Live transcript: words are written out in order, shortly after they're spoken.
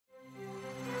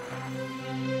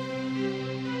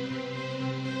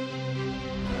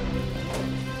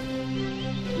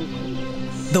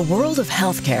The world of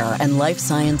healthcare and life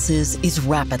sciences is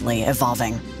rapidly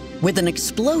evolving, with an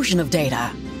explosion of data,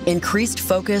 increased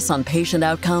focus on patient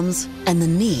outcomes, and the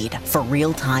need for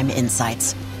real-time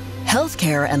insights.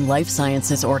 Healthcare and life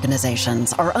sciences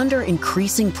organizations are under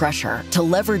increasing pressure to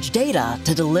leverage data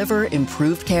to deliver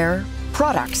improved care,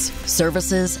 products,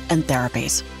 services, and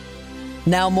therapies.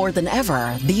 Now more than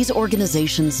ever, these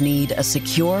organizations need a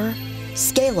secure,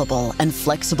 scalable, and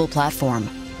flexible platform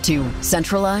to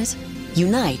centralize,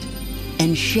 unite,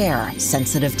 and share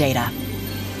sensitive data.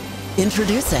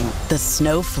 Introducing the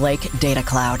Snowflake Data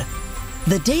Cloud.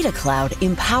 The Data Cloud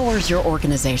empowers your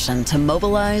organization to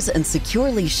mobilize and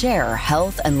securely share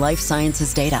health and life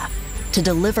sciences data to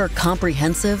deliver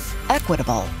comprehensive,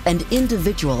 equitable, and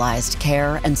individualized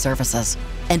care and services,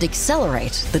 and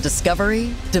accelerate the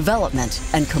discovery, development,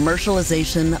 and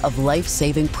commercialization of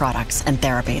life-saving products and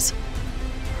therapies.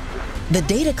 The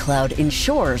Data Cloud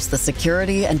ensures the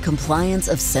security and compliance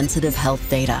of sensitive health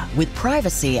data with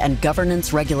privacy and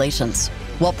governance regulations,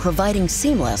 while providing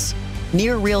seamless,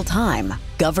 near real-time,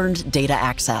 governed data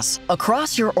access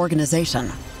across your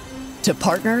organization to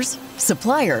partners,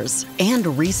 suppliers,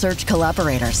 and research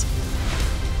collaborators.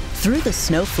 Through the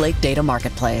Snowflake Data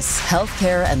Marketplace,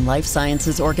 healthcare and life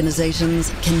sciences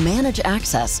organizations can manage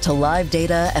access to live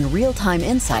data and real-time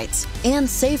insights and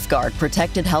safeguard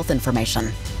protected health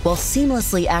information while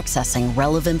seamlessly accessing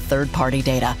relevant third-party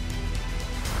data.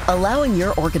 Allowing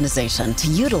your organization to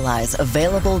utilize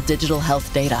available digital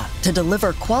health data to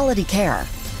deliver quality care,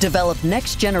 develop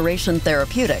next-generation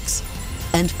therapeutics,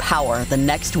 and power the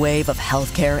next wave of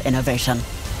healthcare innovation.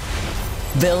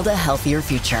 Build a healthier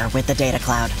future with the Data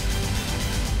Cloud.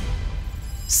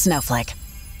 Snowflake.